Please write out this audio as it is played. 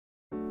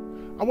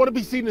I want to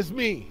be seen as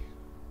me,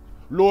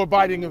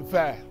 law-abiding and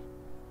fair,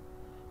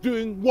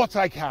 doing what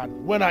I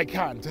can, when I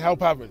can, to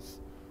help others,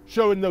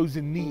 showing those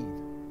in need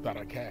that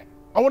I care.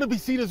 I want to be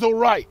seen as all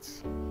right,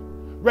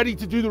 ready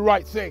to do the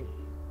right thing,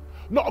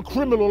 not a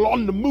criminal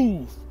on the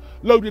move,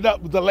 loaded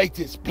up with the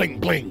latest bling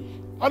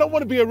bling. I don't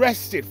want to be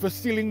arrested for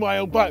stealing my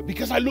own bike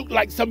because I look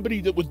like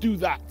somebody that would do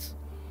that.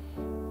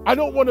 I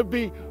don't want to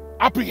be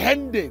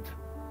apprehended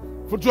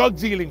for drug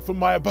dealing from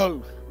my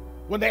abode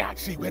when they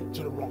actually went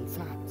to the wrong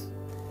flat.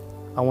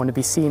 I want to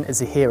be seen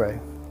as a hero,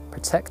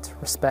 protect,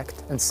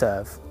 respect and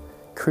serve,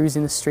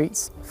 cruising the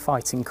streets,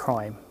 fighting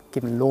crime,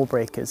 giving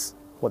lawbreakers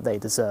what they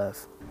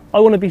deserve. I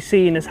want to be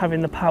seen as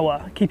having the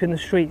power, keeping the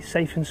streets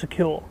safe and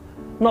secure,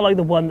 not like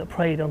the one that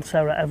preyed on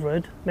Sarah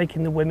Everard,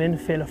 making the women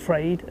feel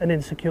afraid and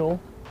insecure.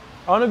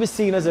 I want to be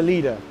seen as a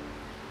leader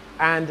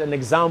and an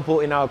example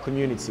in our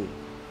community,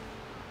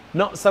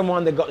 not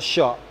someone that got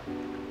shot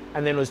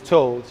and then was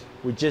told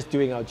we're just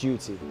doing our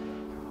duty.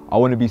 I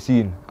want to be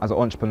seen as an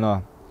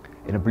entrepreneur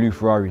in a blue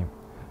Ferrari,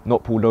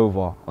 not pulled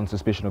over on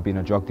suspicion of being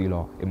a drug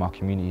dealer in my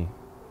community.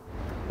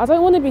 I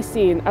don't want to be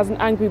seen as an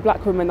angry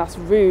black woman that's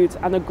rude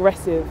and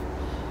aggressive.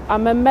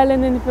 I'm a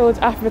melanin-filled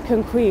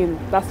African queen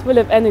that's full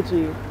of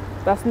energy,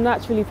 that's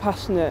naturally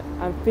passionate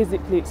and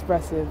physically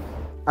expressive.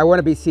 I want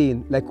to be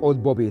seen like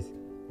old bobbies,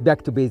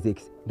 back to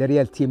basics, the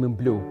real team in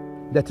blue,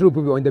 the true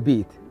bobby on the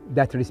beat,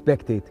 that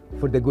respected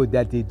for the good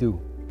that they do.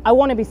 I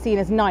want to be seen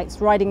as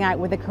knights riding out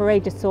with a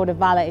courageous sword of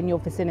valour in your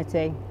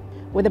vicinity,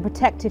 with a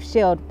protective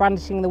shield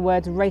brandishing the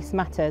words race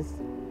matters,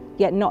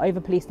 yet not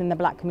over-policed in the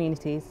black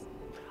communities.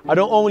 I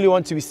don't only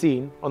want to be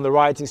seen on the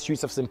rioting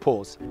streets of St.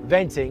 Paul's,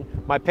 venting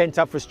my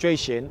pent-up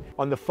frustration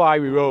on the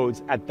fiery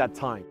roads at that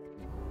time.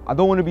 I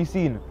don't want to be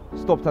seen,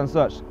 stopped and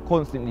searched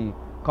constantly.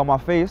 Cause my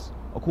face,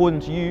 according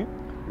to you,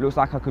 looks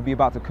like I could be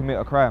about to commit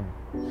a crime.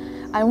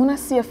 I want to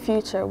see a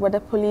future where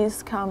the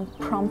police come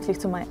promptly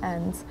to my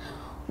ends,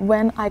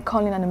 when I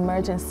call in an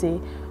emergency,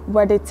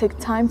 where they take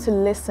time to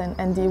listen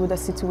and deal with the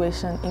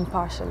situation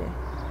impartially.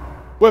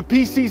 Where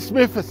PC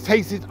Smith has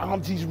tasted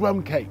Auntie's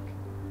rum cake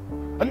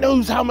and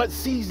knows how much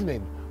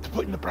seasoning to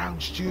put in the brown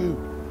stew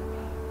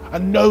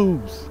and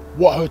knows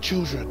what her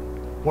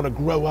children want to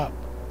grow up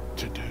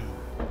to do.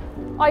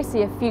 I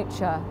see a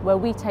future where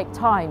we take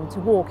time to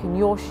walk in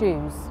your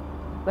shoes,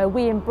 where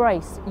we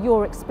embrace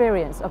your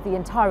experience of the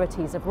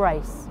entireties of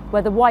race,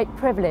 where the white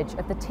privilege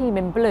of the team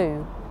in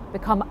blue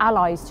become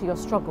allies to your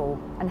struggle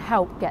and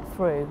help get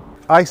through.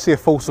 I see a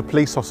force of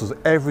police officers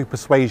of every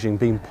persuasion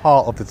being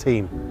part of the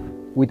team.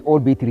 We'd all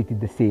be treated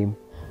the same.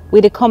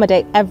 We'd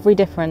accommodate every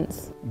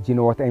difference. Do you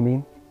know what I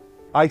mean?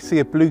 I see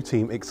a blue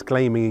team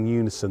exclaiming in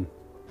unison.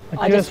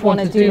 I just want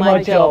to do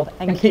my job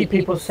and keep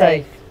people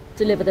safe.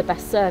 Deliver the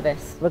best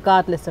service,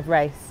 regardless of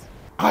race.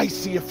 I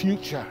see a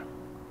future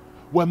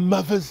where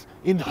mothers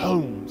in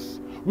homes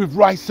with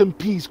rice and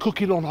peas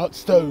cooking on hot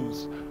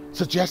stoves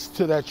suggest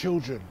to their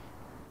children,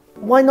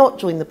 why not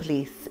join the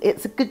police?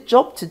 It's a good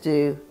job to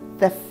do.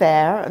 They're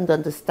fair and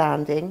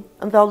understanding,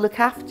 and they'll look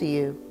after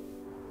you.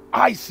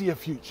 I see a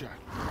future.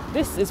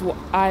 This is what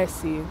I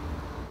see.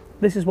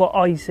 This is what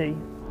I see.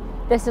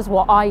 This is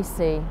what I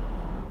see.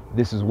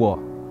 This is what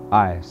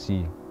I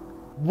see.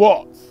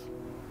 What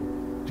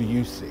do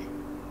you see?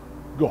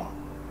 Go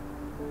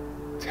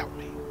on, tell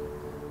me.